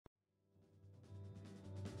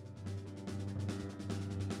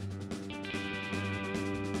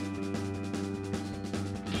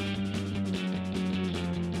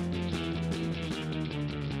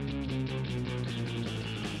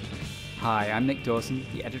Hi, I'm Nick Dawson,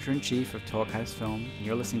 the editor-in-chief of Talkhouse Film, and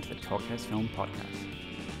you're listening to the Talkhouse Film podcast.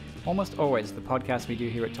 Almost always, the podcasts we do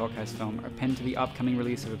here at Talkhouse Film are pinned to the upcoming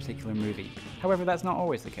release of a particular movie. However, that's not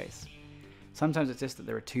always the case. Sometimes it's just that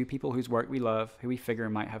there are two people whose work we love, who we figure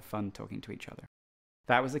might have fun talking to each other.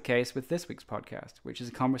 That was the case with this week's podcast, which is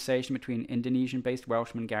a conversation between Indonesian-based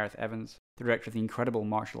Welshman Gareth Evans, the director of the incredible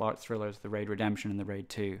martial arts thrillers The Raid Redemption and The Raid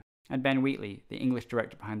 2, and Ben Wheatley, the English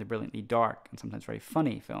director behind the brilliantly dark and sometimes very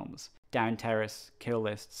funny films Down Terrace, Kill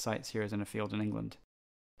List, Sightseers in a Field in England.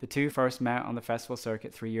 The two first met on the festival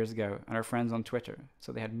circuit 3 years ago and are friends on Twitter,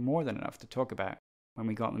 so they had more than enough to talk about when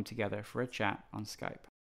we got them together for a chat on Skype.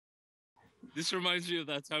 This reminds me of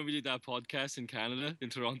that time we did that podcast in Canada, in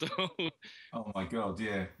Toronto. Oh my god,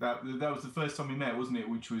 yeah. That was the first time we met, wasn't it?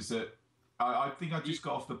 Which was I think I just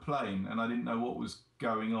got off the plane and I didn't know what was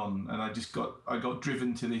going on, and I got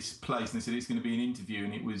driven to this place and they said it's going to be an interview,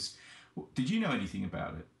 and it was. Did you know anything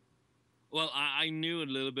about it? Well, I knew a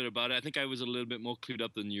little bit about it. I think I was a little bit more clued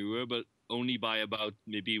up than you were, but only by about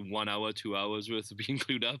maybe 1 hour, 2 hours worth of being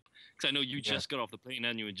clued up. Because I know you just got off the plane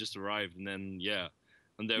and you had just arrived, and then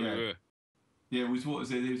and there we were. Yeah, it was, what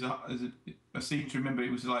was it? I seem to remember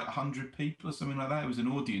it was like 100 people or something like that. It was an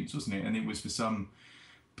audience, wasn't it? And it was for some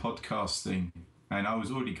podcast thing. And I was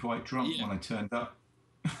already quite drunk when I turned up.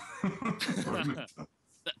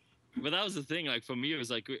 But that was the thing. Like for me, it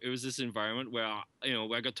was this environment where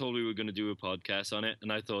I got told we were going to do a podcast on it,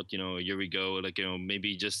 and I thought, here we go. Like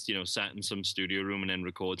maybe just sat in some studio room and then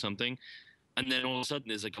record something, and then all of a sudden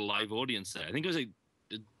there's like a live audience there. I think it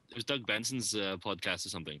was Doug Benson's podcast or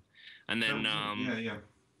something, and then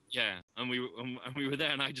and we were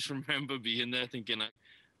there, and I just remember being there thinking like,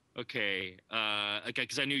 okay,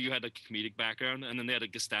 because I knew you had a comedic background, and then they had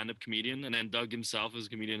a stand-up comedian, and then Doug himself was a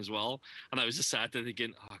comedian as well, and I was just sat there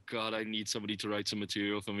thinking, oh god, I need somebody to write some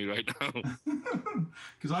material for me right now.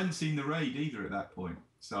 Because I hadn't seen The Raid either at that point,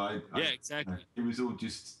 so exactly. It was all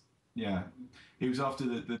just it was after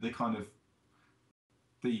the kind of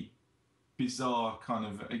the bizarre kind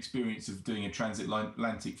of experience of doing a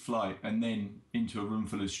transatlantic flight and then into a room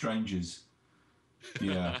full of strangers.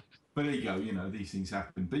 Yeah. But there you go, these things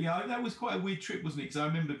happen. But yeah, that was quite a weird trip, wasn't it? Because I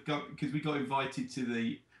remember because we got invited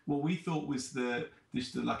to what we thought was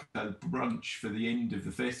like a brunch for the end of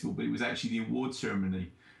the festival, but it was actually the award ceremony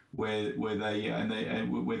where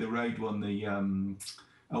the Raid won the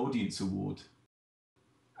audience award.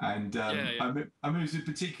 And I remember it was a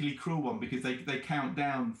particularly cruel one because they count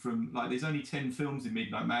down from, like, there's only 10 films in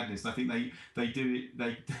Midnight Madness. And I think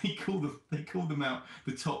they call them out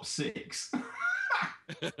the top 6.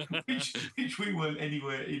 which we weren't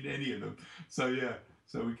anywhere in any of them. So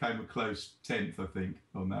we came a close 10th, I think,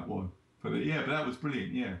 on that one. But but that was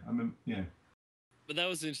brilliant. Yeah, I mean, yeah. But that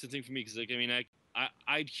was the interesting thing for me because, like, I mean,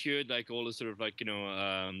 I'd heard like all the sort of like the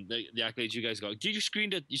accolades you guys got. Did you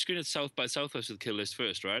screen at South by Southwest with Kill List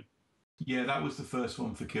first, right? Yeah, that was the first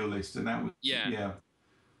one for Kill List, and that was yeah.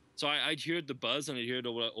 So I'd heard the buzz and I'd heard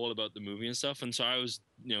all about the movie and stuff, and so I was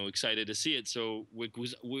excited to see it. So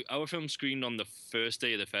our film screened on the first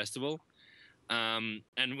day of the festival, and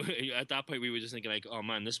at that point we were just thinking like, oh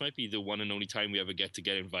man, this might be the one and only time we ever get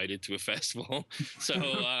invited to a festival.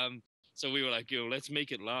 So we were like, let's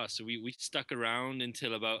make it last. So we stuck around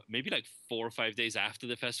until about maybe like 4 or 5 days after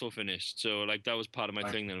the festival finished. So like that was part of my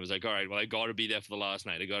thing. Then it was like, all right, well I got to be there for the last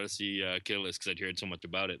night. I got to see Kill List because I'd heard so much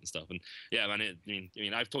about it and stuff. And yeah, man, I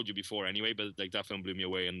mean, I've told you before anyway, but like that film blew me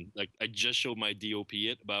away. And like I just showed my DOP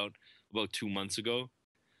it about 2 months ago,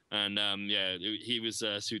 and he was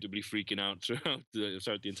suitably freaking out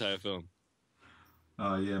throughout the entire film.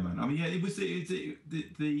 Oh yeah, man. I mean, yeah, it was the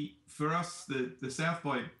for us the South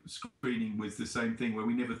by screening was the same thing where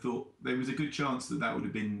we never thought there was a good chance that would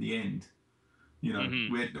have been the end. We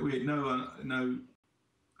had no.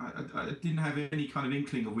 I didn't have any kind of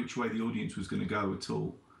inkling of which way the audience was going to go at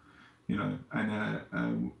all.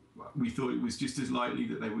 And we thought it was just as likely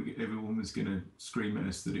that everyone was going to scream at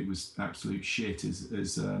us that it was absolute shit as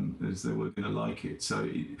they were going to like it. So,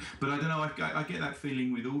 but I don't know. I get that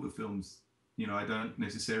feeling with all the films. I don't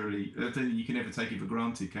think you can ever take it for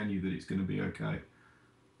granted, can you, that it's going to be okay?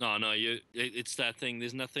 No, it's that thing.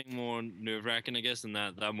 There's nothing more nerve-wracking, I guess, than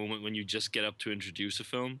that moment when you just get up to introduce a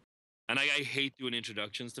film. And I hate doing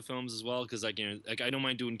introductions to films as well because, I don't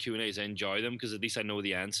mind doing Q&As. I enjoy them because at least I know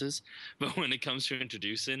the answers. But when it comes to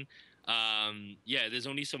introducing, there's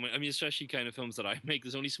only so many. I mean, especially kind of films that I make,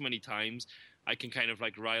 there's only so many times I can kind of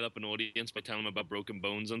like rile up an audience by telling them about broken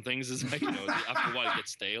bones and things. It's like, after a while it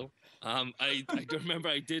gets stale. I don't remember.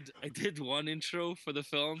 I did one intro for the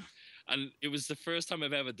film, and it was the first time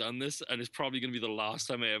I've ever done this, and it's probably going to be the last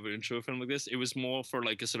time I ever intro a film like this. It was more for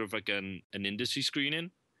like a sort of like an industry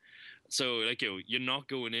screening. So like you're not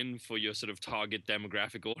going in for your sort of target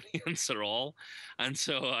demographic audience at all. And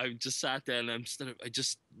so I just sat there and I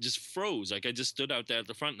just froze. Like I just stood out there at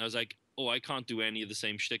the front and I was like, oh, I can't do any of the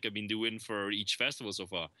same shtick I've been doing for each festival so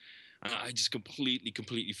far. And I just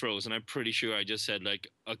completely froze. And I'm pretty sure I just said like,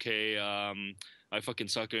 okay, I fucking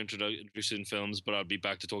suck at introducing films, but I'll be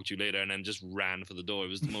back to talk to you later. And then just ran for the door. It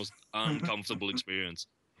was the most uncomfortable experience.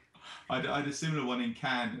 I had a similar one in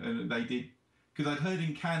Cannes, and they did, because I'd heard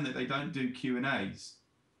in Cannes that they don't do Q&As.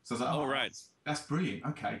 So I was like, oh, right. that's brilliant.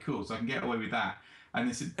 Okay, cool. So I can get away with that. And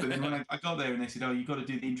they said, but then when I got there and they said, oh, you've got to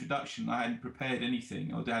do the introduction. I hadn't prepared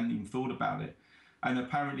anything, or hadn't even thought about it. And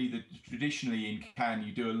apparently, traditionally in Cannes,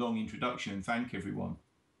 you do a long introduction and thank everyone.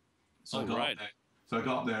 So I got up there. So I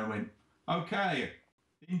got up there and went, okay,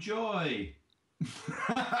 enjoy.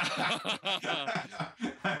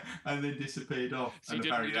 And then disappeared off. So you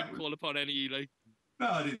didn't call upon any like. No,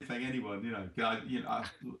 I didn't thank anyone. I'm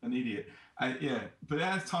an idiot. But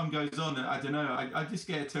as time goes on, I don't know. I just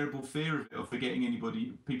get a terrible fear of forgetting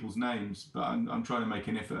people's names. But I'm trying to make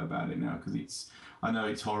an effort about it now because I know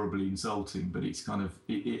it's horribly insulting, but it's kind of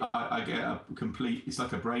I get a complete. It's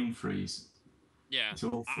like a brain freeze. Yeah, it's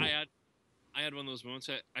awful. I had one of those moments.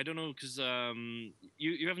 I don't know because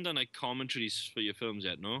you haven't done like commentaries for your films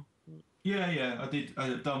yet, no? Yeah, I did.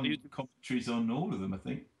 I've done commentaries on all of them, I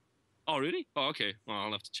think. Oh really? Oh okay. Well,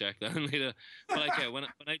 I'll have to check that later. But like when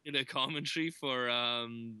I did a commentary for I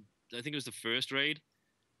think it was the first raid.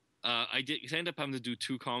 I ended up having to do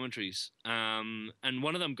 2 commentaries. And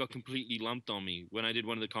one of them got completely lumped on me when I did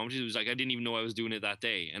one of the commentaries. It was like I didn't even know I was doing it that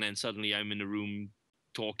day, and then suddenly I'm in the room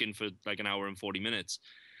talking for like an hour and 40 minutes.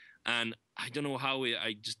 And I don't know how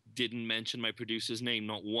I just didn't mention my producer's name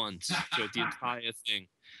not once throughout the entire thing.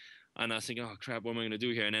 And I was thinking, oh crap, what am I going to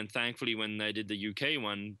do here? And then thankfully, when I did the UK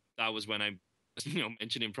one, that was when I,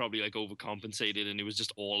 mentioned him probably like overcompensated, and it was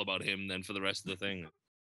just all about him then for the rest of the thing.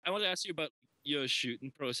 I want to ask you about your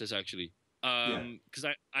shooting process actually, because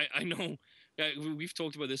I know we've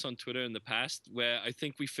talked about this on Twitter in the past, where I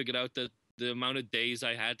think we figured out that the amount of days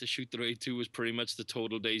I had to shoot the Raid 2 was pretty much the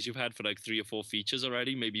total days you've had for like 3 or 4 features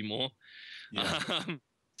already, maybe more. Yeah.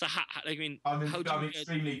 So I'm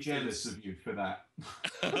extremely jealous of you for that.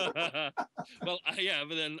 Well,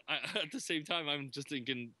 but then at the same time, I'm just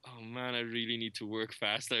thinking, oh man, I really need to work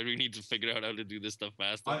faster. I really need to figure out how to do this stuff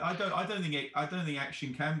faster. I don't think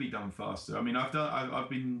action can be done faster. I mean, I've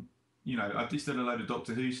just done a load of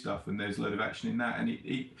Doctor Who stuff, and there's a load of action in that, and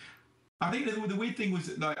I think the weird thing was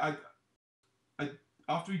that, like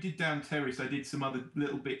after we did Down Terrace, I did some other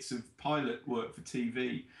little bits of pilot work for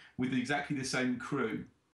TV with exactly the same crew,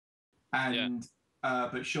 and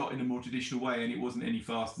but shot in a more traditional way, and it wasn't any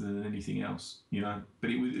faster than anything else, But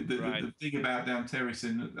it was the thing about Down Terrace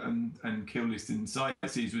and Kill List and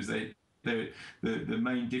Sightseers was the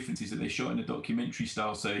main difference is that they shot in a documentary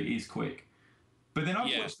style, so it is quick. But then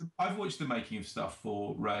I've watched the making of stuff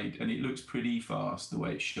for Raid, and it looks pretty fast the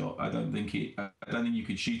way it's shot. I don't think you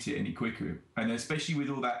could shoot it any quicker, and especially with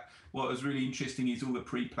all that. What was really interesting is all the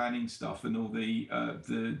pre-planning stuff and all the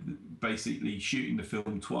basically shooting the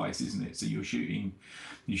film twice, isn't it? So you shoot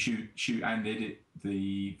and edit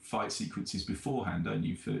the fight sequences beforehand, don't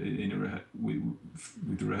you? With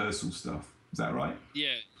the rehearsal stuff. Is that right?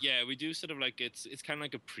 Yeah, we do sort of like it's kind of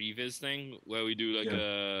like a previs thing where we do like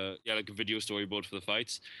a video storyboard for the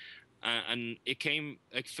fights, and it came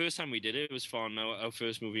like first time we did it was fun. Our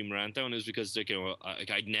first movie Miranda, and it was because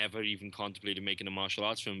I'd never even contemplated making a martial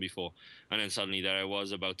arts film before, and then suddenly there I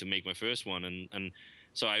was about to make my first one, and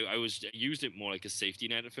so I used it more like a safety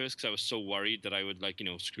net at first because I was so worried that I would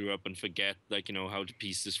screw up and forget how to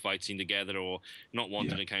piece this fight scene together, or not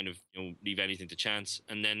wanting to kind of leave anything to chance.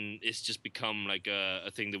 And then it's just become like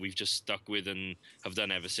a thing that we've just stuck with and have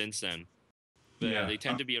done ever since then. But they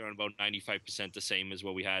tend to be around about 95% the same as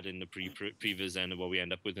what we had in the previs and what we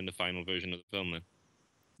end up with in the final version of the film then.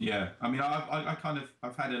 Yeah, I mean,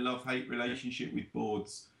 I've had a love-hate relationship with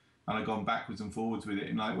boards. And I've gone backwards and forwards with it.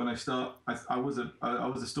 And like when I was a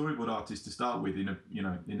storyboard artist to start with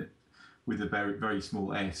with a very, very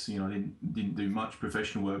small S. I didn't do much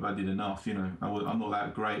professional work, but I did enough. I'm not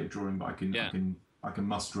that great at drawing, but I can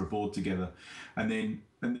muster a board together. But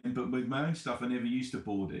with my own stuff, I never used to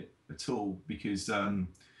board it at all because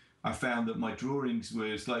I found that my drawings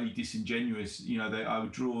were slightly disingenuous.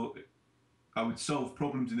 I would solve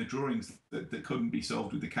problems in the drawings that couldn't be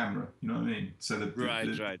solved with the camera. You know what I mean? So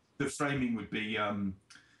the framing would be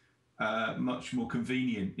much more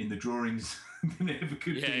convenient in the drawings than it ever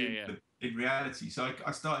could be in reality. So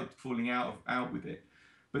I started falling out with it.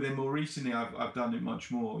 But then more recently, I've done it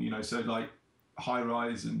much more. So like High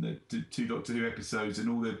Rise and the two Doctor Who episodes and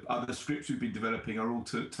all the other scripts we've been developing are all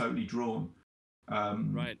totally drawn.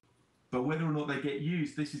 Right. But whether or not they get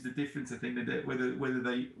used, this is the difference. I think that whether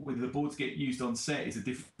the boards get used on set is a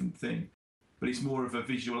different thing. But it's more of a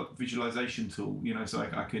visualization tool, you know, so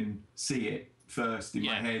I can see it first in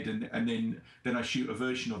my head, and then I shoot a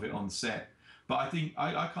version of it on set. But I think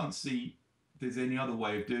I can't see there's any other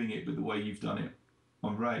way of doing it but the way you've done it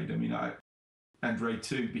on Raid. I mean, and Raid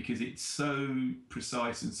 2, because it's so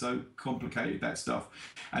precise and so complicated, that stuff,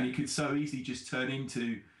 and it could so easily just turn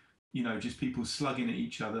into, you know, just people slugging at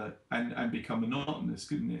each other and become monotonous,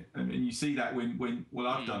 couldn't it? And you see that when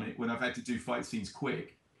I've done it, when I've had to do fight scenes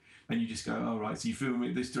quick. And you just go, all right, so you film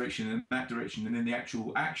it this direction and that direction, and then the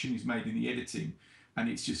actual action is made in the editing, and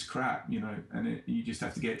it's just crap, you know, and you just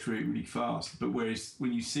have to get through it really fast. But whereas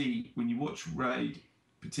when you watch Raid,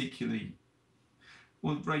 particularly,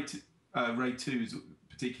 well, Raid 2 is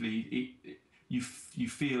particularly, you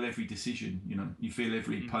feel every decision, you know, you feel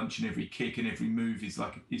every punch and every kick and every move is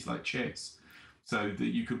like chess. So that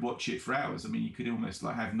you could watch it for hours. I mean, you could almost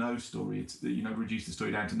like have no story, you know, reduce the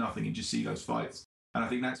story down to nothing and just see those fights. And I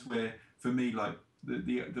think that's where, for me, like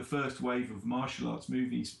the first wave of martial arts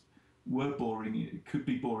movies were boring. It could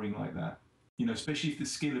be boring like that, you know, especially if the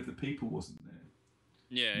skill of the people wasn't there.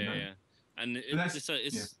 Yeah. And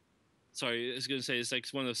sorry, I was going to say, it's like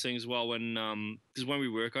one of those things. Well, because when we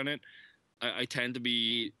work on it, I tend to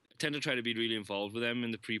try to be really involved with them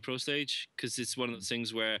in the pre-pro stage, because it's one of those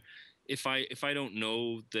things where if I don't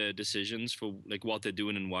know the decisions for like what they're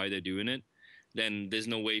doing and why they're doing it, then there's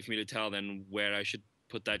no way for me to tell then where I should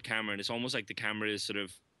put that camera. And it's almost like the camera is sort of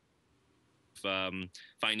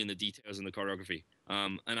finding the details in the choreography.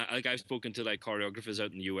 And I've spoken to like choreographers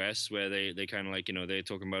out in the US where they kind of like, you know, they're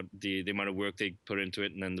talking about the amount of work they put into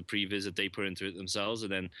it, and then the previs they put into it themselves,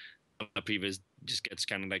 and then a previs just gets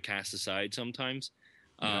kind of like cast aside sometimes.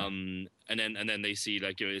 Yeah. And then they see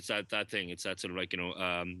like, you know, it's that thing. It's that sort of like, you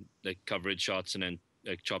know, like coverage shots and then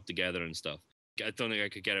like chopped together and stuff. I don't think I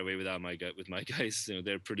could get away with that with my guys. You know,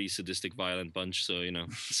 they're a pretty sadistic, violent bunch. So, you know,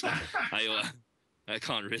 so I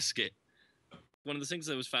can't risk it. One of the things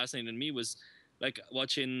that was fascinating to me was like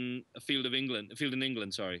watching a Field in England,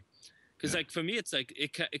 sorry. Because like for me, it's like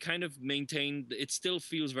it kind of maintained. It still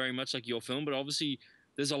feels very much like your film, but obviously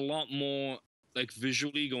there's a lot more like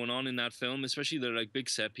visually going on in that film, especially the like big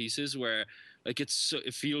set pieces where like it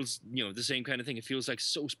feels, you know, the same kind of thing. It feels like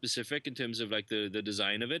so specific in terms of like the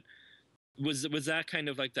design of it. Was that kind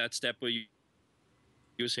of like that step where you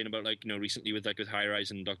were saying about like, you know, recently with High Rise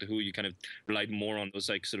and Doctor Who, you kind of relied more on those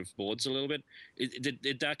like sort of boards a little bit.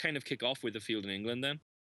 Did that kind of kick off with the Field in England then?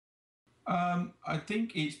 I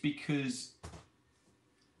think it's because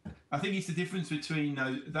I think it's the difference between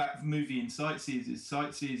that movie and Sightseers.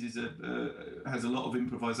 Sightseers has a lot of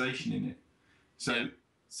improvisation in it.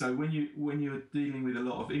 So when you're dealing with a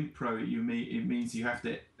lot of impro, it means you have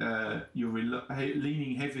to you're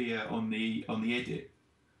leaning heavier on the edit.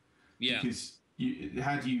 Yeah. Because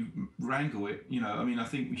how do you wrangle it? You know, I mean, I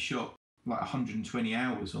think we shot like 120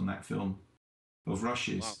 hours on that film of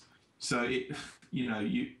rushes. Wow. So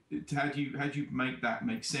how do you make that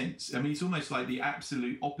make sense? I mean, it's almost like the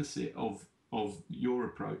absolute opposite of your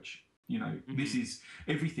approach. You know, this is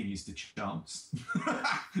everything is the chance.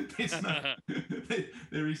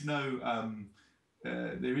 There is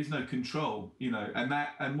no control. You know,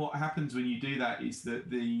 and what happens when you do that is that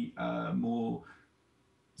the more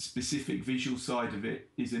specific visual side of it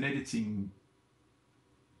is an editing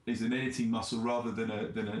muscle rather than a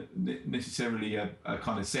necessarily a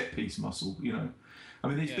kind of set piece muscle. You know, I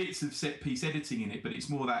mean, there's bits of set piece editing in it, but it's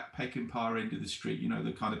more that Peckinpah end of the street. You know,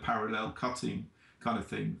 the kind of parallel cutting kind of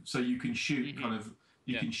thing. So you can shoot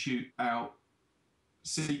can shoot out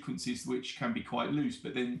sequences which can be quite loose,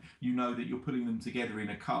 but then you know that you're putting them together in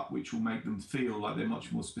a cut which will make them feel like they're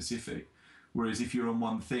much more specific. Whereas if you're on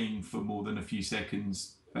one thing for more than a few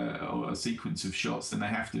seconds or a sequence of shots, then they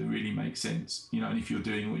have to really make sense. You know, and if you're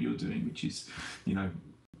doing what you're doing, which is, you know,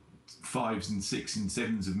 5s and 6s and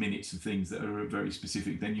 7s of minutes of things that are very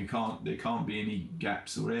specific, then there can't be any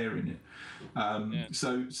gaps or air in it.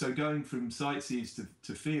 So going from Sightseers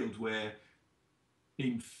to Field, where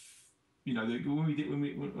when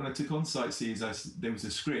I took on Sightseers, there was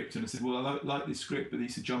a script, and I said, well, I like this script, but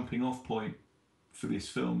it's a jumping off point for this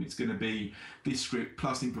film. It's going to be this script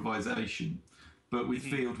plus improvisation. But with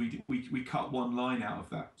Field, we cut one line out of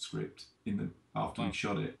that script after we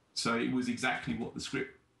shot it. So it was exactly what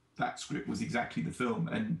that script was exactly the film.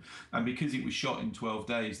 And because it was shot in 12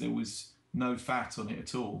 days, there was no fat on it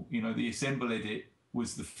at all. You know, the assemble edit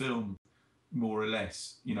was the film, more or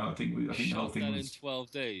less. You know, I think the whole thing was in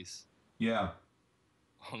 12 days. Yeah.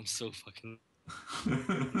 I'm so fucking. No,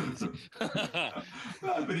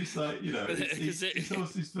 but it's like, you know, it's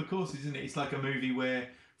horses for courses, isn't it? It's like a movie where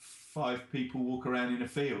 5 people walk around in a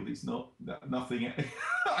field. It's not nothing.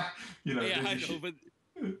 You know, yeah, I know, but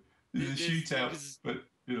there's a shootout, but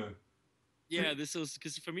you know. Yeah, this was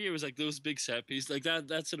because for me it was like those big set pieces, like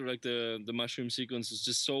that sort of like the mushroom sequence is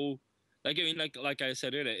just so, like, I mean, like I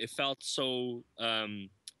said earlier, it felt so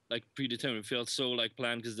like predetermined. It felt so like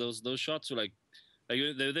planned because those shots were like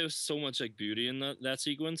there was so much like beauty in that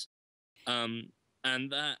sequence. And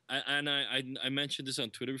I mentioned this on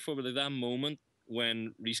Twitter before, but like that moment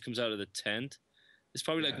when Reese comes out of the tent, it's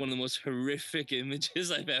probably like one of the most horrific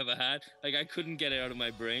images I've ever had. Like I couldn't get it out of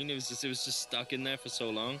my brain. It was just stuck in there for so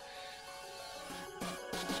long.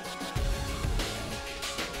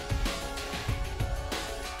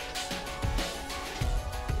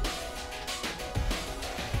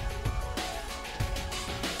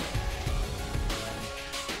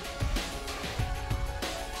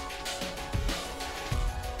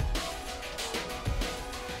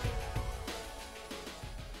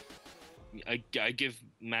 I give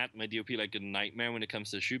Matt, my DOP, like a nightmare when it comes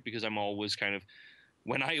to the shoot, because I'm always kind of,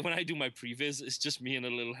 when I do my previs, it's just me in a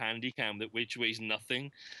little handy cam which weighs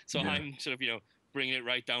nothing. So I'm sort of, bringing it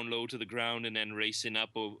right down low to the ground and then racing up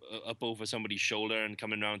over somebody's shoulder and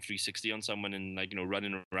coming around 360 on someone and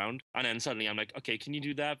running around. And then suddenly I'm like, okay, can you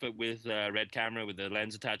do that? But with a red camera with the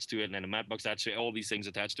lens attached to it and then a matte box attached to it, all these things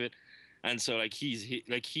attached to it. And so like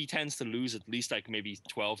he tends to lose at least like maybe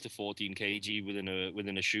 12 to 14 kg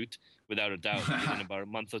within a shoot, without a doubt. Within about a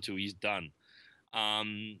month or two, he's done.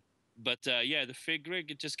 But the Fig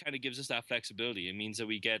rig, it just kind of gives us that flexibility. It means that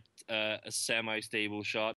we get a semi-stable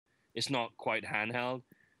shot. It's not quite handheld,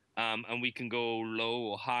 and we can go low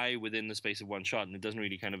or high within the space of one shot, and it doesn't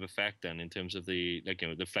really kind of affect then in terms of the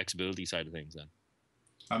the flexibility side of things then.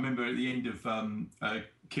 I remember at the end of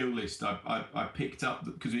Kill List, I picked up,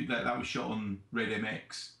 because that was shot on Red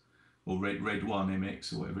MX or Red 1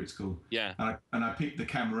 MX or whatever it's called. Yeah. And I picked the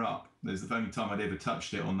camera up. There's the only time I'd ever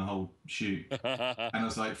touched it on the whole shoot, and I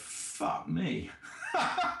was like, "Fuck me."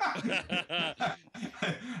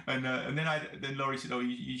 and then Laurie said, "Oh,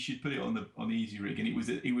 you should put it on the easy rig," and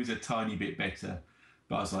it was a tiny bit better.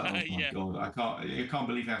 But I was like, "Oh my god, I can't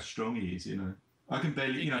believe how strong he is." I can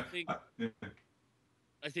barely,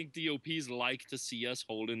 I think DOPs like to see us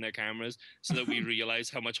holding their cameras so that we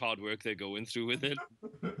realize how much hard work they're going through with it.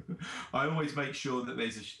 I always make sure that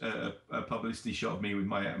there's a publicity shot of me with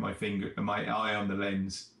my finger, my eye on the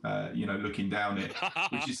lens, looking down it,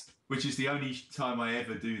 which is the only time I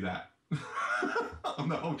ever do that on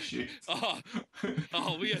the whole shoot.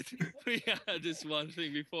 We had this one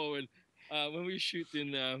thing before when we were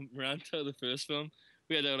shooting Miranda, the first film.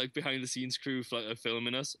 We had like behind the scenes crew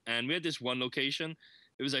filming us, and we had this one location.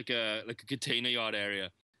 It was like a container yard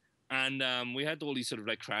area, and we had all these sort of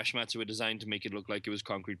like crash mats that were designed to make it look like it was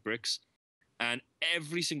concrete bricks. And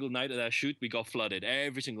every single night of that shoot, we got flooded.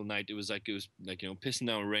 Every single night, it was like pissing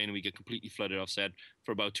down rain, and we get completely flooded off set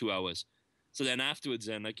for about 2 hours. So then afterwards,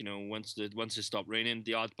 once it stopped raining,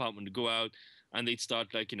 the art department would go out and they'd start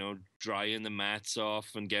drying the mats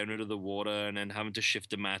off and getting rid of the water, and then having to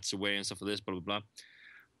shift the mats away and stuff like this, blah blah blah.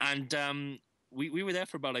 And we were there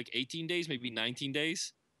for about like 18 days, maybe 19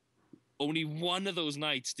 days. Only one of those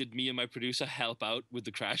nights did me and my producer help out with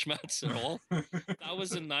the crash mats at all. That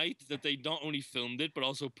was a night that they not only filmed it, but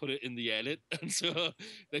also put it in the edit. And so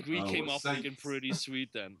we came off looking pretty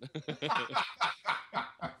sweet then.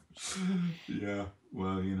 Yeah,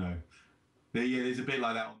 well, there's a bit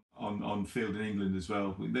like that on field in England as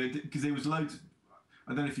well. Because there was loads...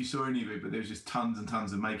 I don't know if you saw any of it, but there was just tons and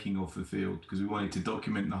tons of making of the field, because we wanted to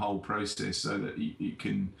document the whole process so that you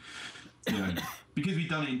can, because we'd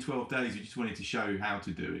done it in 12 days, we just wanted to show how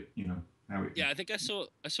to do it, how it. Yeah, I think I saw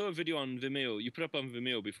a video on Vimeo. You put up on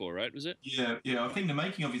Vimeo before, right? Was it? Yeah. I think the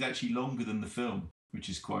making of it is actually longer than the film, which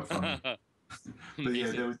is quite funny. But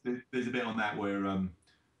yeah, there's a bit on that where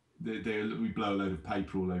we blow a load of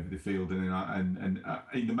paper all over the field, and then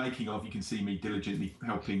in the making of, you can see me diligently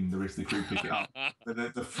helping the rest of the crew pick it up.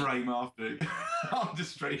 the frame after it, I'm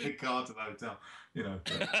just straight in the car to the hotel.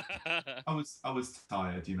 I was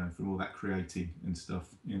tired, from all that creating and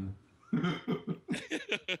stuff.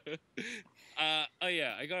 I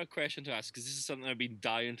got a question to ask, because this is something I've been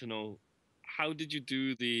dying to know. How did you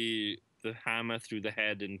do the hammer through the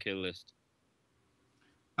head in Kill List?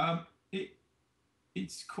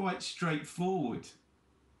 It's quite straightforward.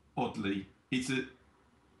 Oddly,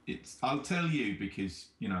 I'll tell you, because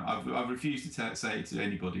I've refused to say it to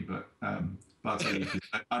anybody, but I'll tell you, because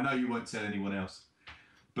I know you won't tell anyone else.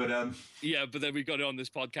 But but then we got it on this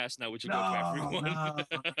podcast now, which will go to everyone. No.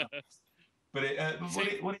 But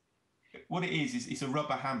what it is it's a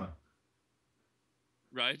rubber hammer.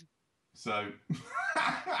 Right. So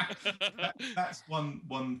that's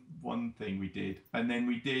one thing we did, and then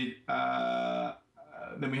we did.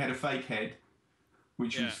 Then we had a fake head,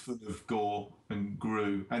 which was full of gore and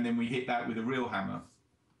grew, and then we hit that with a real hammer.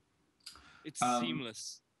 It's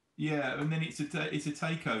seamless. Yeah, and then it's a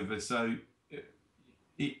takeover. So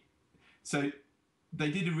so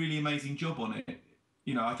they did a really amazing job on it.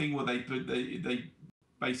 You know, I think what they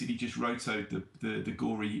basically just rotoed the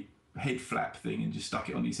gory head flap thing and just stuck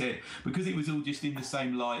it on his head because it was all just in the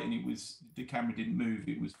same light and the camera didn't move.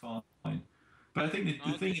 It was fine. But I think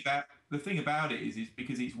the thing about it is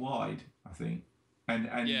because it's wide. I think. And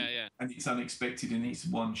it's unexpected and it's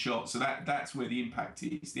one shot. So that's where the impact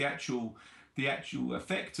is. The actual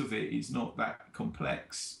effect of it is not that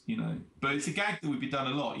complex, you know. But it's a gag that we've done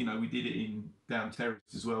a lot. You know, we did it in Down Terrace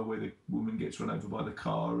as well, where the woman gets run over by the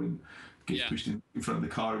car and gets pushed in front of the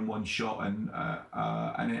car in one shot, and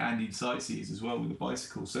in Sightseers as well with the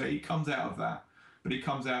bicycle. So it comes out of that, but it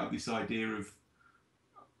comes out of this idea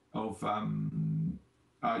of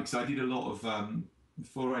because I did a lot of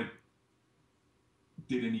before I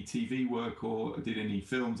did any TV work or did any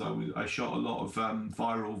films, I shot a lot of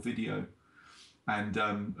viral video, and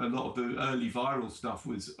a lot of the early viral stuff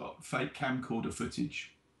was fake camcorder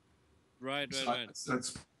footage. Right. So I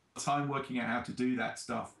spent time working out how to do that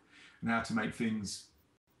stuff and how to make things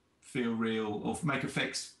feel real or make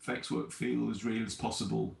effects work feel as real as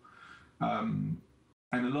possible. And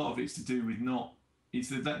a lot of it's to do with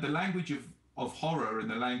the language of horror and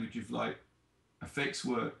the language of like effects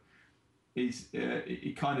work is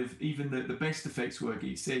it kind of, even the best effects work,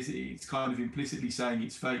 it says it's kind of implicitly saying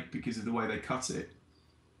it's fake because of the way they cut it.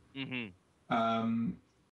 Mm-hmm. And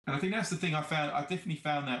I think that's the thing I found. I definitely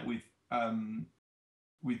found that with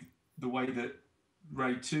the way that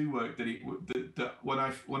Raid 2 worked, that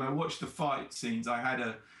when I watched the fight scenes, I had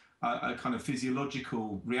a kind of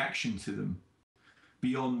physiological reaction to them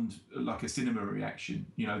beyond like a cinema reaction.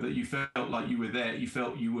 You know, that you felt like you were there, you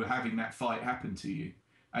felt you were having that fight happen to you.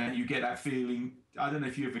 And you get that feeling. I don't know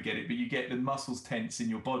if you ever get it, but you get the muscles tense in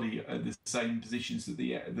your body at the same positions that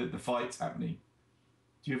the fight's happening.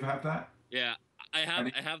 Do you ever have that? Yeah, I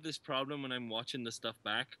have this problem when I'm watching the stuff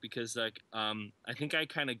back because like I think I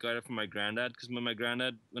kind of got it from my granddad, because when I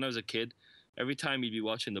was a kid, every time he'd be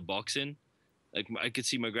watching the boxing, like I could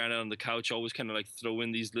see my granddad on the couch always kind of like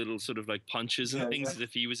throwing these little sort of like punches and things as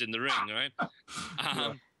if he was in the ring, right?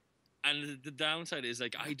 And the downside is,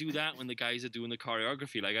 like, I do that when the guys are doing the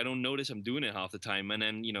choreography. Like, I don't notice I'm doing it half the time. And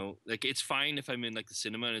then, you know, like, it's fine if I'm in, like, the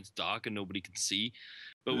cinema and it's dark and nobody can see.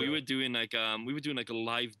 But we were doing, like, a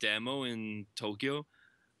live demo in Tokyo.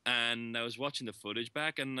 And I was watching the footage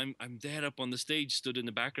back, and I'm there up on the stage, stood in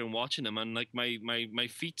the background watching them. And, like, my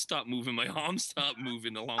feet stop moving, my arms start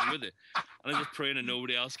moving along with it. And I'm just praying that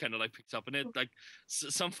nobody else kind of, like, picks up on it. Like,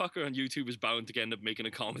 some fucker on YouTube is bound to end up making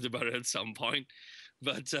a comment about it at some point.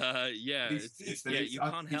 But you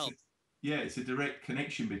can't help. It's a direct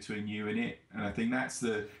connection between you and it, and I think that's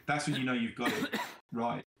when you know you've got it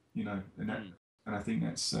right, you know, and I think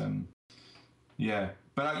that's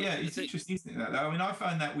But it's interesting, isn't it? I mean, I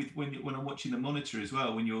find that when I'm watching the monitor as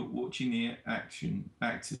well, when you're watching the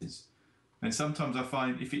actors, and sometimes I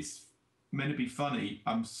find if it's meant to be funny,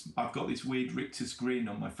 I've got this weird rictus grin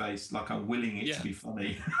on my face, like I'm willing it to be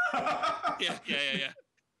funny. yeah.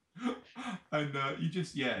 And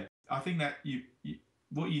I think that you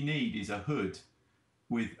what you need is a hood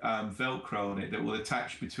with Velcro on it that will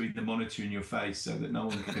attach between the monitor and your face so that no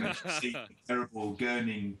one can actually see the terrible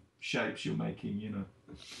gurning shapes you're making, you know.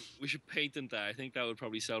 We should patent that. I think that would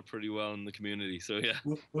probably sell pretty well in the community. So yeah.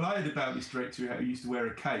 Well, I heard about this director who used to wear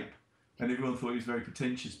a cape, and everyone thought he was very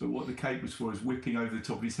pretentious, but what the cape was for is whipping over the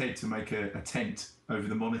top of his head to make a tent over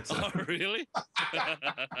the monitor. Oh, really?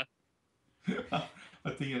 I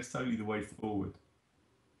think that's totally the way forward.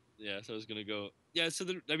 Yeah, so I was gonna go. Yeah, so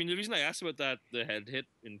the reason I asked about the head hit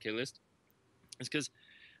in Kill List is because,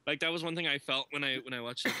 like, that was one thing I felt when I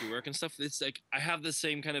watched like your work and stuff. It's like I have the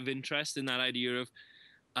same kind of interest in that idea of,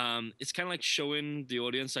 it's kind of like showing the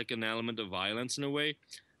audience like an element of violence in a way,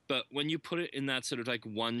 but when you put it in that sort of like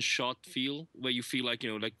one shot feel where you feel like, you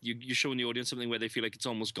know, like you're showing the audience something where they feel like it's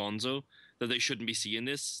almost gonzo, that they shouldn't be seeing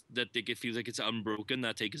this, that it feels like it's unbroken,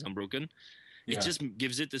 that take is unbroken. It just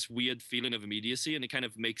gives it this weird feeling of immediacy, and it kind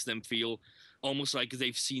of makes them feel almost like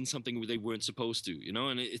they've seen something they weren't supposed to, you know.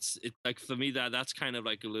 And it's like, for me, that's kind of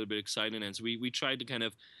like a little bit exciting. And so we tried to kind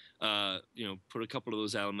of put a couple of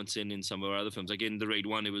those elements in some of our other films. Like in the Raid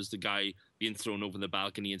 1, it was the guy being thrown over the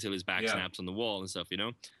balcony until his back snaps on the wall and stuff, you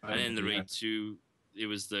know. And then the Raid 2,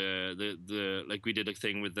 the like we did a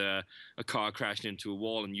thing with a car crashing into a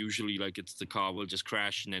wall, and usually like it's the car will just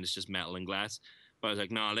crash and then it's just metal and glass. But I was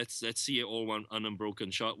like, nah, let's see it all one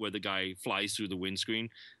unbroken shot where the guy flies through the windscreen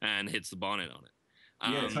and hits the bonnet on it.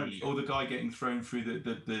 Yeah, totally. Or the guy getting thrown through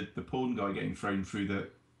the porn guy getting thrown through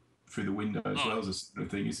the window as well as a sort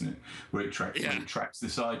of thing, isn't it? Where it traps the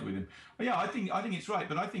side with him. But yeah, I think it's right,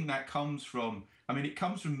 but I think that comes from. I mean, it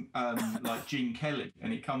comes from like Gene Kelly,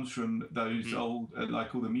 and it comes from those old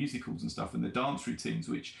like all the musicals and stuff, and the dance routines,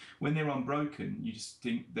 which when they're unbroken, you just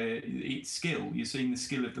think it's skill. You're seeing the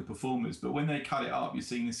skill of the performers, but when they cut it up, you're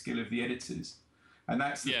seeing the skill of the editors, and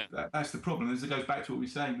that's the problem. As it goes back to what we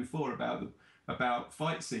were saying before about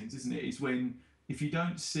fight scenes, isn't it? Is when if you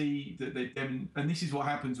don't see that and this is what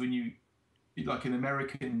happens when you like an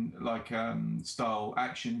American style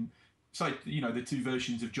action. So the two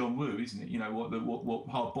versions of John Woo, isn't it? You know what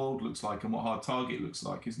Hard Boiled looks like and what Hard Target looks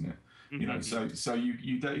like, isn't it? You know, so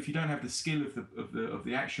you don't, if you don't have the skill of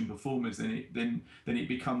the action performers, then it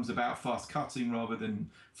becomes about fast cutting rather than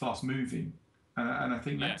fast moving, and I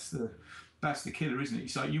think that's the killer, isn't it?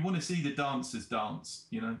 So you want to see the dancers dance,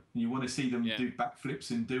 and you want to see them do backflips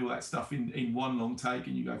and do all that stuff in one long take,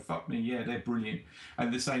 and you go, fuck me, yeah, they're brilliant.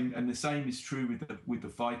 And the same is true with the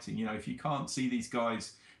fighting. If you can't see these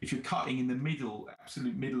guys, if you're cutting in the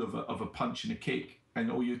absolute middle of a punch and a kick,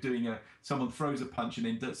 or you're doing someone throws a punch and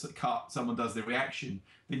then does a cut, someone does the reaction,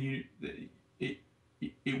 then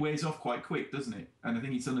it wears off quite quick, doesn't it? And I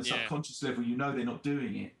think it's on a subconscious level, they're not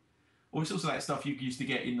doing it. Or it's also that stuff you used to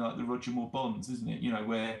get in like the Roger Moore Bonds, isn't it?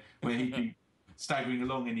 Where he'd be staggering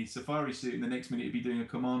along in his safari suit, and the next minute he'd be doing a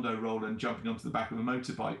commando roll and jumping onto the back of a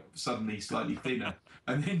motorbike, suddenly slightly thinner,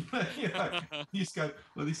 and then you just go,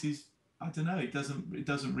 well, this is, I don't know, it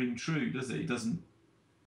doesn't ring true, does it? It doesn't.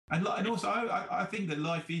 And also, I think that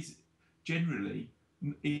life is generally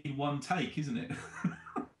in one take, isn't it?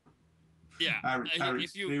 Yeah, our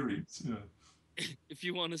experience. If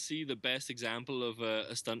you want to see the best example of a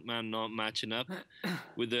stuntman not matching up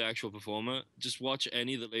with the actual performer, just watch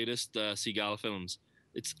any of the latest Seagal films.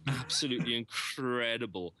 It's absolutely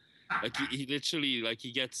incredible. Like he literally, like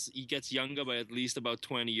he gets younger by at least about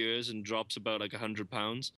 20 years and drops about like 100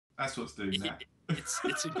 pounds. That's what's doing that. It's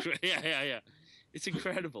yeah. It's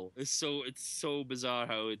incredible. It's so bizarre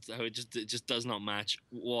how it just does not match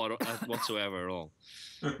whatsoever at all.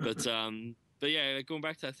 But yeah, like going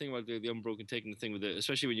back to that thing about the unbroken taking the thing with it,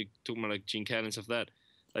 especially when you're talking about like Gene Kelly and stuff like that,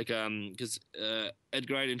 like because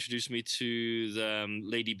Edgar Wright introduced me to the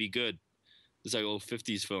Lady Be Good. It's like old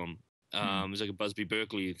 50s film. It was like a Busby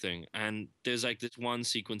Berkeley thing, and there's like this one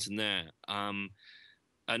sequence in there, and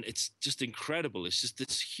it's just incredible. It's just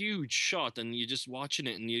this huge shot, and you're just watching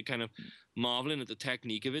it, and you're kind of marveling at the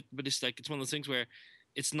technique of it. But it's one of those things where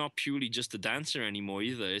it's not purely just the dancer anymore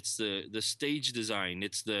either. It's the stage design.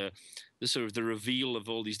 It's the sort of the reveal of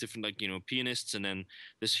all these different pianists, and then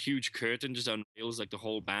this huge curtain just unveils like the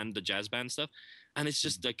whole band, the jazz band stuff, and it's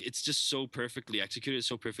just so perfectly executed,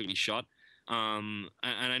 so perfectly shot. And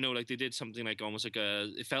I know like they did something like almost like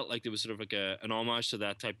it felt like there was sort of like an homage to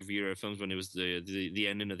that type of era of films when it was the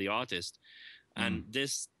ending of The Artist, and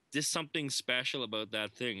there's something special about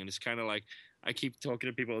that thing, and it's kind of like I keep talking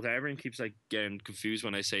to people. Everyone keeps like getting confused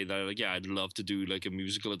when I say that. Like, yeah, I'd love to do like a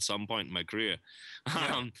musical at some point in my career.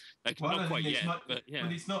 Not quite yet, but yeah.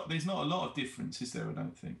 But it's not. There's not a lot of difference, is there? I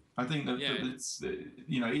don't think. I think that it's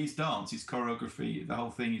his dance, his choreography, the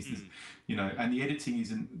whole thing is, and the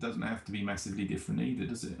editing doesn't have to be massively different either,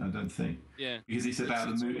 does it? I don't think. Yeah. Because it's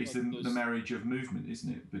about the marriage of movement,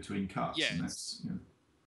 isn't it, between cuts? Yeah. And that's,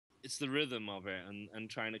 It's the rhythm of it, and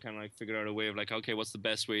trying to kind of like figure out a way of like, okay, what's the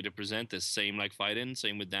best way to present this? Same like fighting,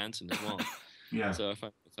 same with dancing as well. Yeah. So I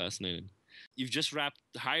find it fascinating. You've just wrapped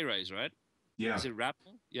High Rise, right? Yeah. Is it wrapped?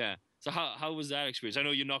 Yeah. So how was that experience? I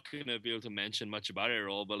know you're not going to be able to mention much about it at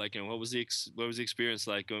all, but like, what was the experience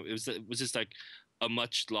like? Was this like a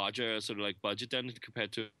much larger sort of like budget then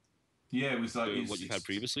compared to it was like what you've had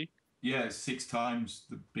previously? Yeah, 6 times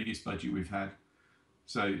the biggest budget we've had.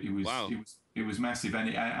 So it was. Wow. It was massive, and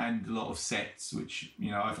a lot of sets, which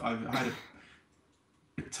I've had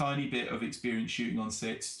a tiny bit of experience shooting on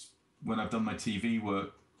sets when I've done my TV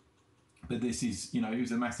work, but this is it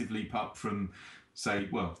was a massive leap up from, say,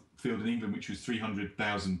 Field in England, which was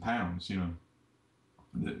 £300,000,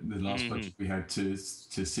 the last budget we had to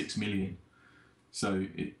 6 million, so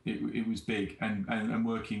it was big, and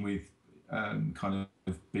working with kind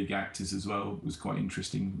of big actors as well was quite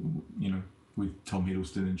interesting, with Tom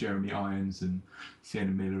Hiddleston and Jeremy Irons and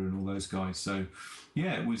Sienna Miller and all those guys. So,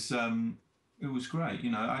 yeah, it was great.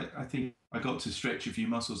 I think I got to stretch a few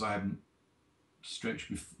muscles I hadn't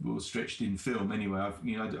stretched in film anyway.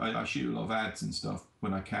 I shoot a lot of ads and stuff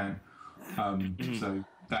when I can, so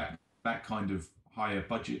that kind of higher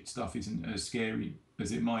budget stuff isn't as scary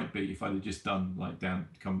as it might be if I'd have just done like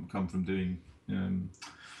come from doing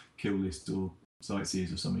Kill List or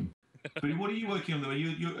Sightseers or something. But what are you working on though? Are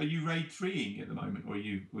you raid 3ing at the moment, or are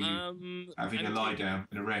you having a lie down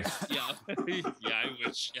and a rest? Yeah, yeah, I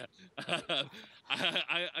wish. Yeah,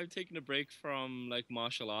 I'm taking a break from like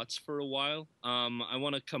martial arts for a while. I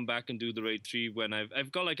want to come back and do the raid 3 when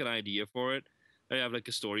I've got like an idea for it. I have like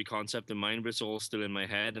a story concept in mind, but it's all still in my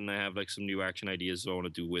head, and I have like some new action ideas I want to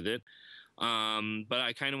do with it. But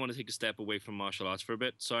I kind of want to take a step away from martial arts for a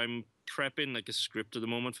bit, so I'm prepping like a script at the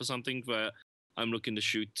moment for something that I'm looking to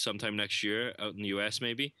shoot sometime next year out in the US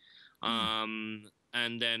maybe. And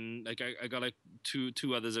then like I got like two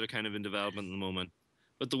others that are kind of in development at the moment.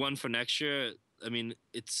 But the one for next year, I mean,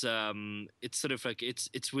 it's sort of like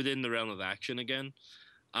it's within the realm of action again.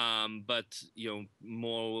 But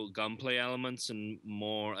more gunplay elements and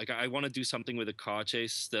more like I want to do something with a car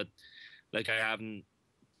chase that like I haven't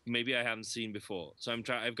seen before. So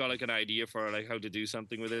I've got like an idea for like how to do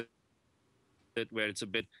something with it where it's a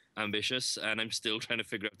bit ambitious, and I'm still trying to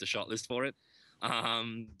figure out the shot list for it.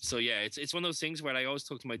 So yeah, it's one of those things where I always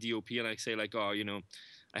talk to my DOP and I say like, oh,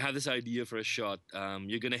 I have this idea for a shot.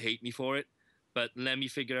 You're gonna hate me for it, but let me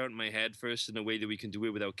figure out in my head first in a way that we can do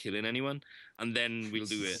it without killing anyone, and then we'll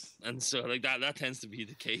do it. And so like that tends to be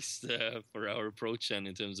the case for our approach, and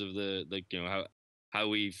in terms of the how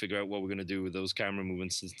we figure out what we're gonna do with those camera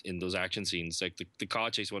movements in those action scenes. Like the car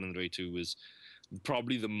chase one in the Raid 2 was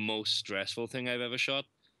probably the most stressful thing I've ever shot.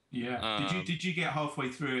 Yeah. Did you get halfway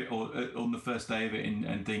through it or on the first day of it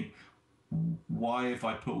and think, why have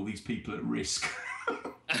I put all these people at risk? Do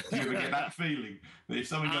you ever get that feeling that if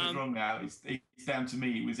something goes wrong now, it's down to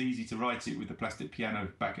me? It was easy to write it with the plastic piano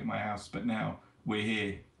back at my house, but now we're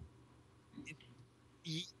here.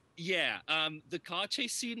 Yeah, the car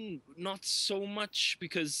chase scene, not so much,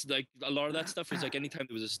 because like a lot of that stuff was like anytime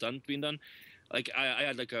there was a stunt being done. Like I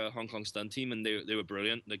had like a Hong Kong stunt team, and they were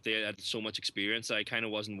brilliant. Like they had so much experience, I kind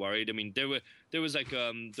of wasn't worried. I mean, there was like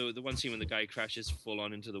the one scene when the guy crashes full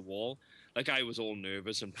on into the wall. Like I was all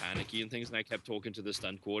nervous and panicky and things, and I kept talking to the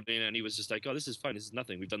stunt coordinator, and he was just like, "Oh, this is fine. This is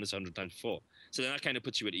nothing. We've done this 100 times before." So then that kind of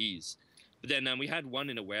puts you at ease. But then we had one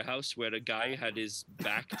in a warehouse where a guy had his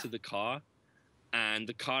back to the car, and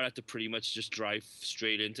the car had to pretty much just drive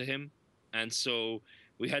straight into him, and so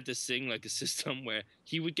we had this thing, like a system where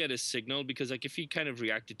he would get a signal, because like if he kind of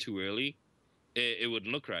reacted too early, it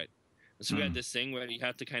wouldn't look right. And so we had this thing where he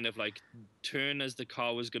had to kind of like turn as the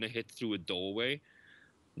car was going to hit through a doorway,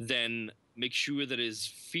 then make sure that his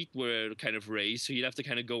feet were kind of raised. So he'd have to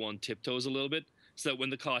kind of go on tiptoes a little bit, so that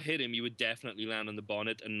when the car hit him, he would definitely land on the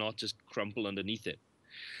bonnet and not just crumple underneath it.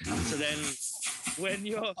 So then when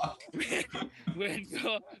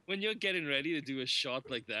you're getting ready to do a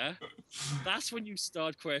shot like that, that's when you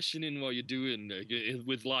start questioning what you're doing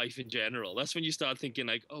with life in general. That's when you start thinking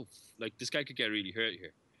like, oh, like this guy could get really hurt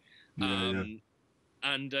here. Yeah.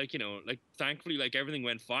 And like like thankfully like everything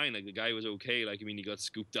went fine. Like the guy was okay. Like I mean, he got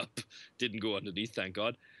scooped up, didn't go underneath, thank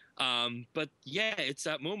God. But yeah, it's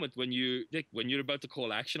that moment when you're about to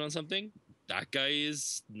call action on something. That guy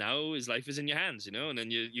is now, his life is in your hands, and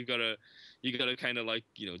then you gotta kind of like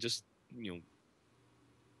just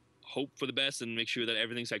hope for the best and make sure that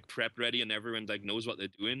everything's like prepped ready and everyone like knows what they're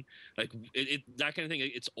doing. Like it that kind of thing.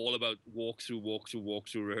 It's all about walk through,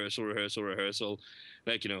 rehearsal.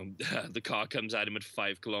 Like the car comes at him at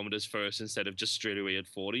 5 kilometers first instead of just straight away at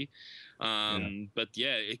 40. But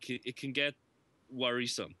yeah, it can get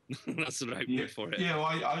worrisome. That's the right word for it. Yeah, well,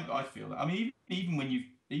 I feel that. I mean,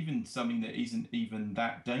 even something that isn't even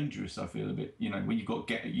that dangerous, I feel a bit, when you've got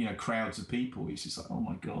crowds of people, it's just like, oh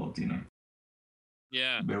my God,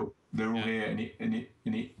 Yeah. They're all here, and it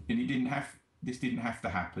didn't have, this didn't have to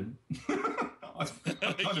happen. I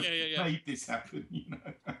kind of made this happen,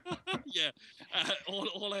 Yeah.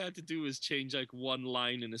 All I had to do was change like one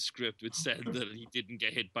line in a script which said that he didn't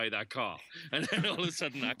get hit by that car, and then all of a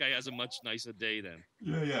sudden that guy has a much nicer day then.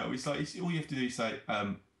 Yeah. It's like all you have to do is say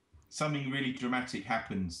something really dramatic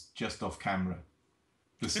happens just off camera.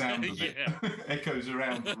 The sound of it echoes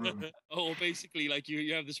around the room. Or basically, like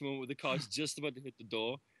you have this moment where the car's just about to hit the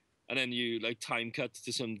door, and then you like time cut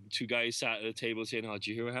to some two guys sat at a table saying, "Oh, did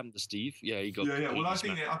you hear what happened to Steve? Yeah, he got." Yeah. Well, I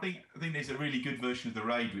think there's a really good version of the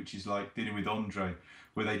Raid, which is like dealing with Andre,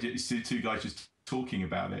 where they just two guys just talking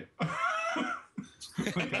about it. Go,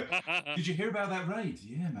 did you hear about that Raid?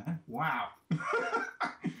 Yeah, man. Wow.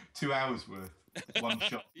 2 hours worth, one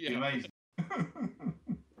shot. Yeah. Amazing.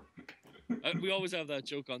 We always have that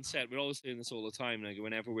joke on set. We're always saying this all the time. Like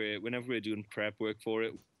whenever we're doing prep work for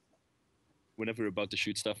it, whenever we're about to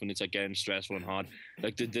shoot stuff and it's like getting stressful and hard,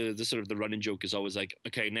 like the sort of the running joke is always like,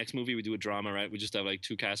 okay, next movie we do a drama, right? We just have like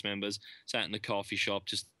 2 cast members sat in the coffee shop,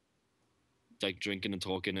 just like drinking and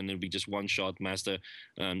talking, and it'll be just one shot master,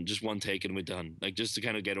 just one take and we're done, like just to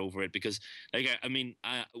kind of get over it. Because like I mean,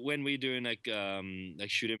 when we're doing like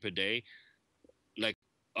shooting per day, like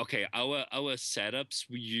okay, our setups,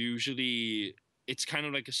 we usually, it's kind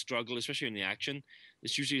of like a struggle, especially in the action.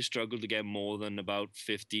 It's usually a struggle to get more than about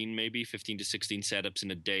 15 to 16 setups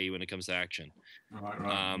in a day when it comes to action.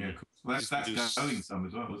 Right. Yeah, cool. Well, that's going some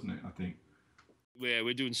as well, isn't it? I think.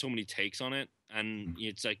 We're doing so many takes on it, and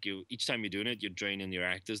it's like each time you're doing it, you're draining your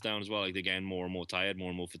actors down as well. Like they're getting more and more tired, more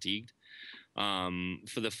and more fatigued.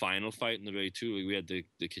 For the final fight in the raid 2, we had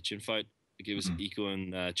the kitchen fight. Like it was Iko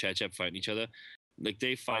and Chechep fighting each other. Like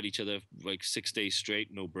they fight each other like 6 days straight,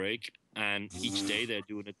 no break, and each day they're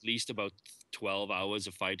doing at least about 12 hours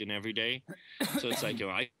of fighting every day. So it's like,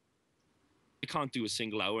 I can't do a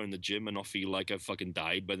single hour in the gym and not feel like I've fucking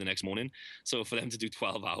died by the next morning. So for them to do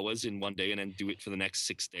 12 hours in one day and then do it for the next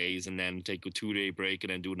 6 days and then take a 2-day break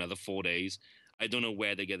and then do another 4 days, I don't know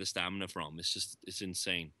where they get the stamina from. It's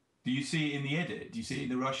insane. Do you see it in the edit? Do you see it in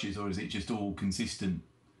the rushes, or is it just all consistent?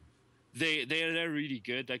 They're really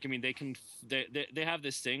good. Like I mean, they have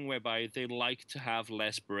this thing whereby they like to have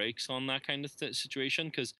less breaks on that kind of situation,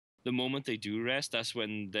 because the moment they do rest, that's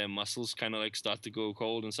when their muscles kind of like start to go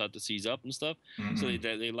cold and start to seize up and stuff. So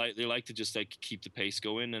they like to just like keep the pace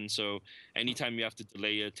going. And so anytime you have to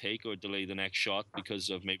delay a take or delay the next shot because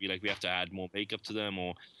of maybe like we have to add more makeup to them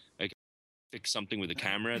or like fix something with the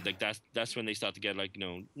camera, like that's when they start to get like,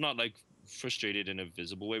 not like frustrated in a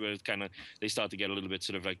visible way, but it's kind of, they start to get a little bit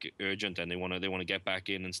sort of like urgent and they want to get back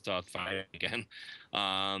in and start fighting again.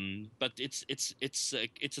 But it's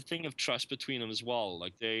a thing of trust between them as well.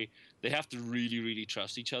 Like they have to really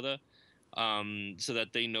trust each other, so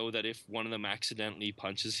that they know that if one of them accidentally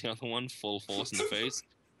punches the other one full force in the face,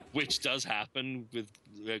 which does happen with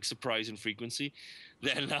like surprising frequency,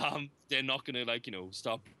 then they're not gonna like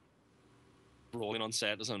stop rolling on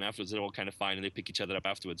set or something afterwards. They're all kind of fine and they pick each other up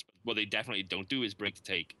afterwards. But what they definitely don't do is break the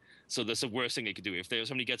take. So that's the worst thing they could do. If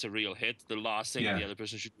somebody gets a real hit, the last thing the other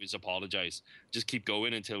person should do is apologize. Just keep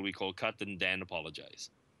going until we call cut and then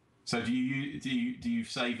apologize. So do you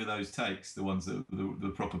savor those takes, the ones that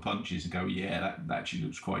the proper punches, and go, yeah, that actually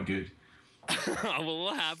looks quite good? Well,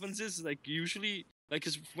 what happens is like usually, like,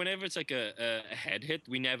 because whenever it's like a head hit,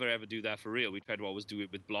 we never ever do that for real. We try to always do it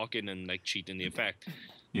with blocking and like cheating the effect.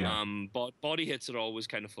 Yeah. But body hits are always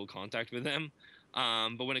kind of full contact with them.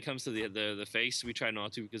 But when it comes to the face, we try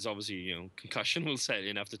not to, because obviously concussion will set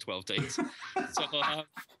in after 12 takes. So,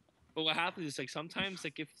 but what happens is like sometimes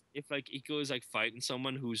like if like Iko is like fighting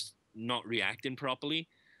someone who's not reacting properly,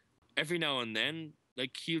 every now and then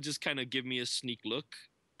like he'll just kind of give me a sneak look.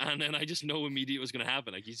 And then I just know immediately what's going to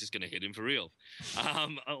happen. Like he's just going to hit him for real.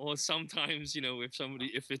 Or sometimes,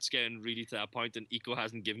 if it's getting really to that point and Iko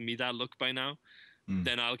hasn't given me that look by now,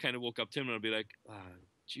 then I'll kind of walk up to him and I'll be like,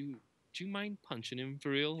 do you mind punching him for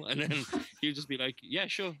real? And then he'll just be like, yeah,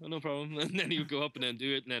 sure, no problem. And then he'll go up and then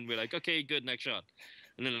do it. And then we're like, okay, good, next shot.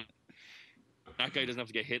 And then that guy doesn't have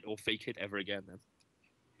to get hit or fake hit ever again then.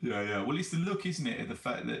 Yeah. Well, it's the look, isn't it? The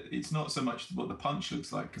fact that it's not so much what the punch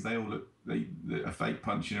looks like, because they all look, a fake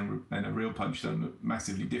punch and a real punch don't look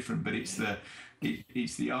massively different. But it's the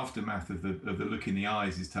aftermath of the look in the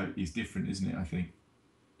eyes is different, isn't it? I think.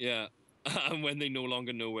 Yeah, and when they no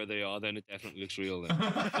longer know where they are, then it definitely looks real. Then.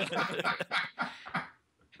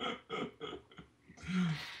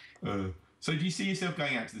 So, do you see yourself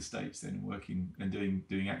going out to the States then, and working and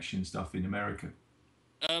doing action stuff in America?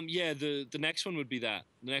 Yeah, the next one would be that.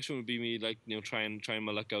 The next one would be me like trying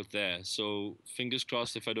my luck out there. So fingers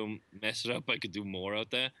crossed, if I don't mess it up, I could do more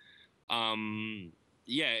out there.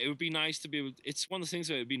 Yeah, it would be nice to be able. It's one of the things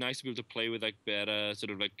that it'd be nice to be able to play with like better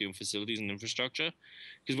sort of like facilities and infrastructure,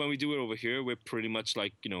 because when we do it over here, we're pretty much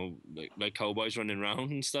like like cowboys running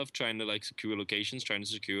around and stuff, trying to like secure locations, trying to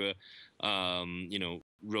secure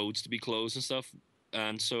roads to be closed and stuff.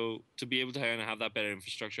 And so to be able to kind of have that better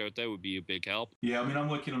infrastructure out there would be a big help. Yeah, I mean, I'm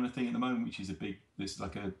working on a thing at the moment which is this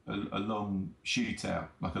like a long shootout,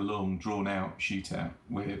 like a long drawn out shootout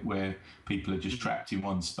where people are just trapped in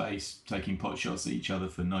one space taking pot shots at each other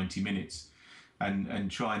for 90 minutes and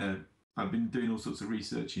trying to. I've been doing all sorts of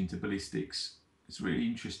research into ballistics. It's really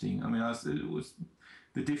interesting. I mean, it was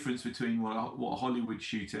the difference between what a Hollywood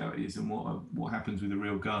shootout is and what happens with a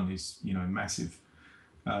real gun is massive.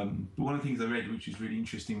 But one of the things I read, which was really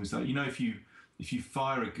interesting, was that if you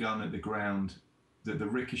fire a gun at the ground, that the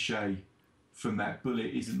ricochet from that bullet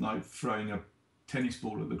isn't like throwing a tennis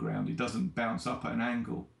ball at the ground. It doesn't bounce up at an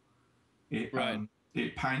angle. It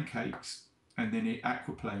it pancakes and then it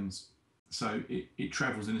aquaplanes. So it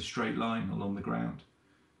travels in a straight line along the ground.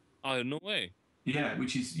 Oh, no way. Yeah,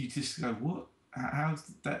 which is, you just go, what? How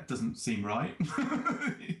that doesn't seem right.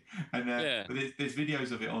 And but there's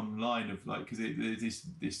videos of it online of like, because there's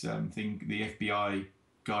this thing, the FBI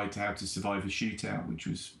guide to how to survive a shootout, which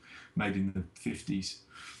was made in the 50s,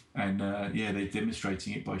 and they're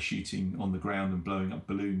demonstrating it by shooting on the ground and blowing up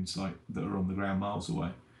balloons like that are on the ground miles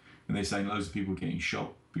away, and they're saying loads of people were getting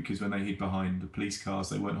shot because when they hid behind the police cars,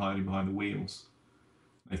 they weren't hiding behind the wheels.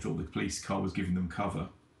 They thought the police car was giving them cover,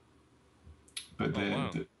 but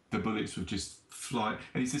the bullets were just flying.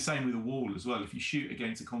 And it's the same with a wall as well. If you shoot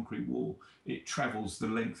against a concrete wall, it travels the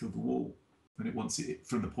length of the wall, and it wants it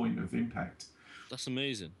from the point of impact. That's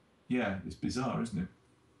amazing. Yeah, it's bizarre, isn't it?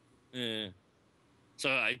 Yeah. So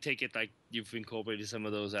I take it like you've incorporated some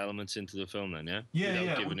of those elements into the film then, yeah? Yeah,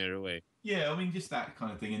 Without giving it away. Yeah, I mean, just that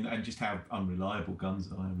kind of thing, and just how unreliable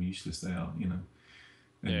guns are, how useless they are, you know.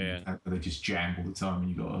 And how they just jam all the time, and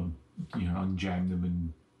you've got to, unjam them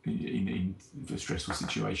and in for stressful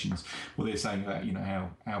situations. Well, they're saying that,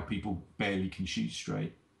 how people barely can shoot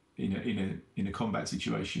straight in a combat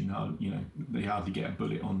situation. They hardly get a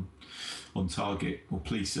bullet on target, or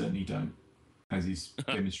police certainly don't, as is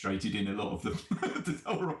demonstrated in a lot of the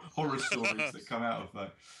horror stories that come out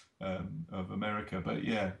of America. But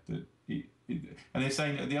yeah, and they're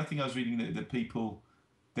saying, the other thing I was reading, that people,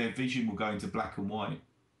 their vision will go into black and white.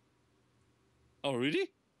 Oh, really?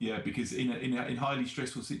 Yeah, because in highly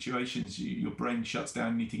stressful situations, your brain shuts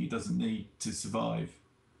down anything it doesn't need to survive.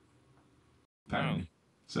 Apparently,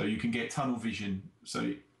 so you can get tunnel vision,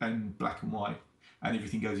 and black and white, and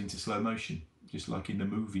everything goes into slow motion, just like in the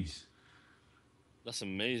movies. That's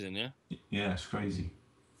amazing, yeah. Yeah, it's crazy.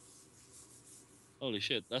 Holy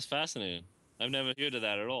shit, that's fascinating. I've never heard of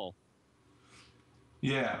that at all.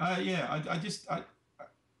 Yeah, I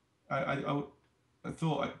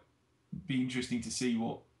thought it'd be interesting to see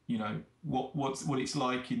what it's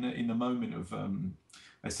like in the moment of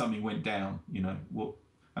as something went down.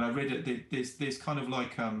 And I read it. There's kind of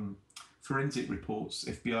like forensic reports,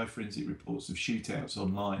 FBI forensic reports of shootouts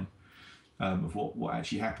online, of what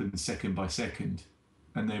actually happened second by second,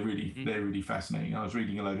 and they're really fascinating. I was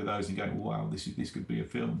reading a load of those and going, wow, this could be a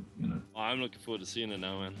film. Oh, I'm looking forward to seeing it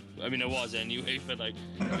now, man. I mean, I was anyway, but like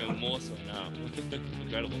more so now.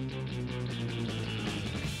 Incredible.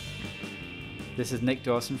 This is Nick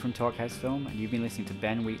Dawson from Talkhouse Film, and you've been listening to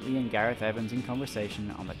Ben Wheatley and Gareth Evans in conversation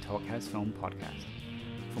on the Talkhouse Film podcast.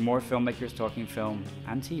 For more filmmakers talking film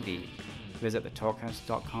and TV, visit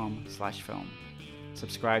thetalkhouse.com/film.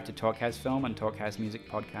 Subscribe to Talkhouse Film and Talkhouse Music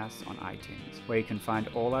podcasts on iTunes, where you can find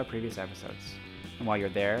all our previous episodes. And while you're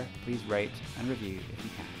there, please rate and review if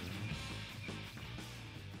you can.